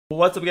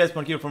What's up guys,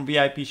 Mark here from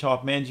VIP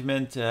Shop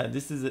Management.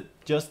 This is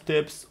just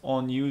tips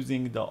on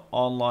using the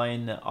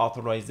online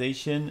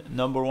authorization.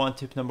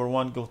 Tip number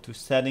one, go to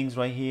settings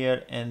right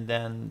here and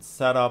then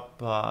set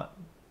up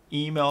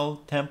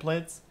email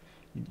templates.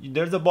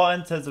 There's a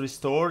button that says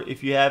restore.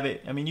 If you have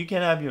it, I mean you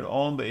can have your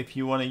own, but if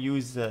you want to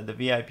use the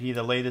VIP,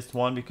 the latest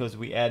one, because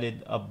we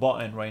added a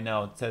button right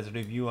now, it says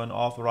review and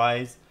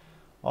authorize.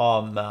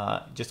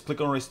 Just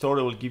click on restore,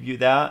 it will give you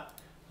that.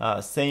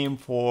 Same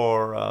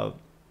for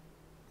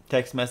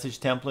text message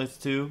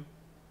templates too.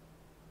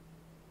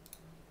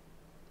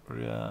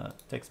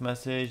 Text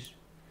message,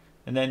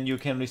 and then you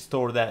can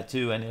restore that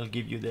too, and it'll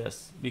give you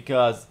this,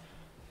 because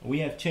we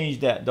have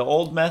changed that. The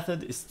old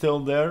method is still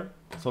there,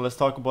 so let's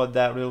talk about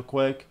that real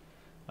quick.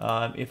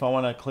 If I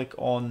want to click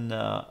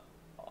on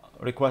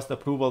request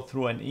approval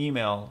through an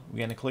email, we're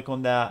going to click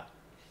on that.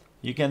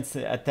 You can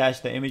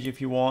attach the image if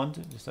you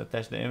want, just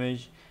attach the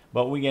image,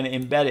 but we're going to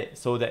embed it,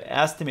 so the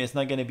estimate is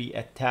not going to be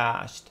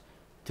attached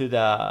to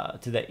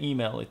the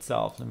email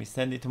itself. Let me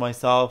send it to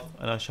myself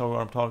and I'll show you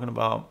what I'm talking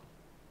about.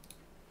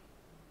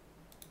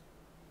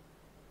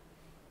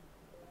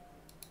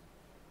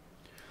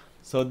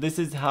 So this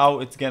is how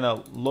it's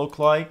gonna look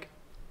like.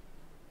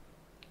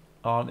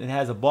 It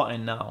has a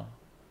button now,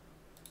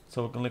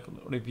 so we can click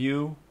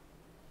review,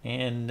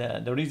 and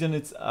the reason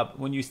it's up,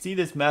 when you see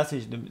this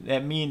message,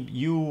 that means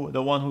you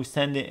the one who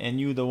sent it and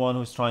you the one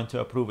who's trying to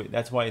approve it.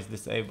 That's why it's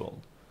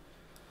disabled.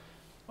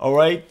 All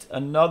right,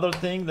 another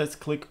thing, let's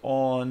click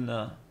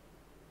on,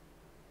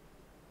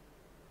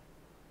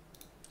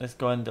 let's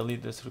go ahead and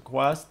delete this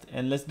request,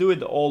 and let's do it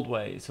the old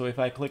way. So if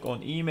I click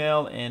on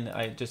email and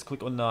I just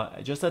click on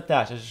just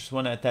attach, I just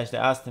want to attach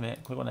the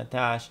estimate, click on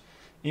attach,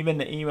 even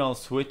the email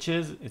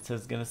switches, it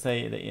says gonna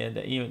say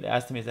the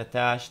estimate is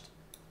attached.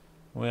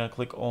 We're gonna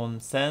click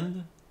on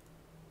send,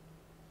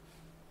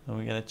 and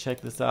we're gonna check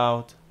this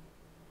out,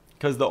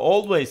 because the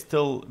old way is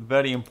still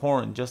very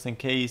important, just in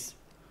case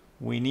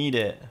we need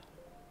it.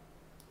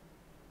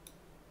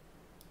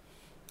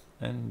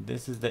 And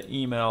this is the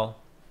email,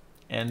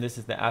 and this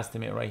is the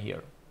estimate right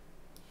here.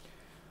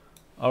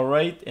 All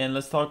right, and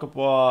let's talk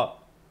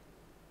about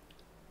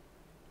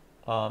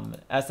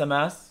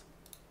SMS.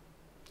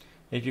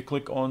 If you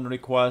click on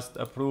request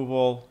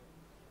approval,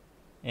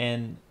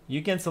 and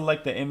you can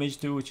select the image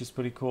too, which is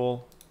pretty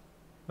cool.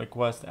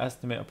 Request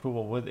estimate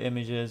approval with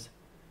images.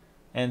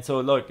 And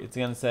so look, it's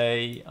gonna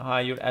say,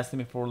 hi, your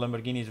estimate for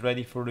Lamborghini is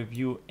ready for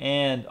review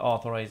and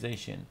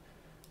authorization.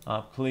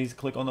 Please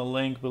click on the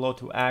link below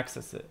to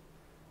access it.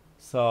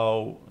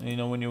 So, you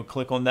know, when you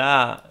click on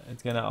that,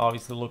 it's gonna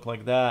obviously look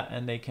like that,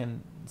 and they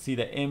can see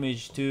the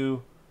image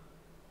too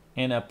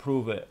and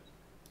approve it.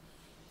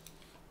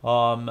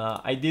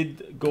 I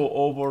did go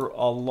over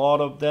a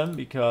lot of them,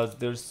 because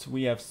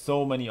we have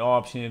so many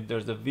options. If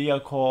there's a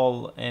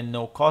vehicle and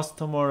no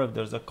customer, if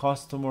there's a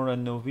customer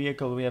and no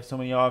vehicle, we have so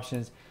many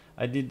options.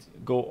 I did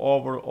go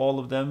over all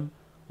of them.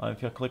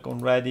 If you click on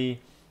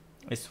ready,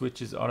 it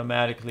switches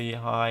automatically.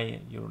 Hi,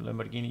 your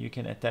Lamborghini, you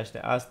can attach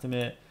the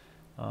estimate.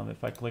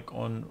 If I click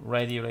on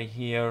ready right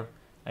here,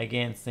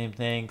 again, same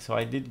thing. So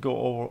I did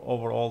go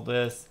over all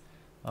this.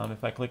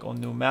 If I click on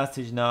new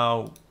message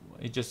now,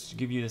 it just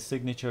gives you the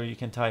signature. You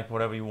can type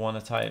whatever you want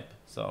to type.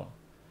 So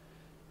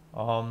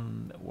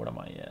what am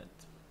I at?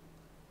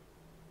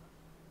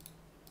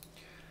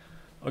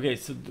 Okay,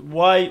 so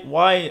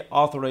why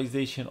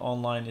authorization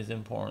online is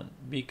important?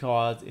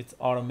 Because it's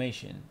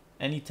automation.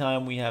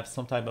 Anytime we have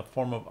some type of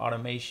form of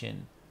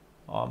automation,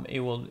 it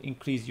will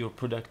increase your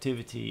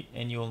productivity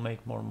and you will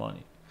make more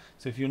money.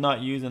 So if you're not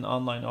using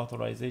online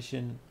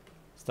authorization,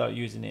 start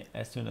using it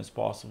as soon as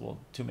possible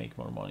to make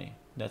more money.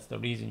 That's the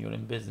reason you're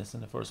in business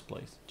in the first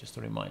place. Just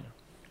a reminder.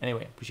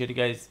 Anyway, appreciate you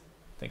guys.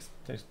 Thanks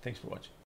for watching.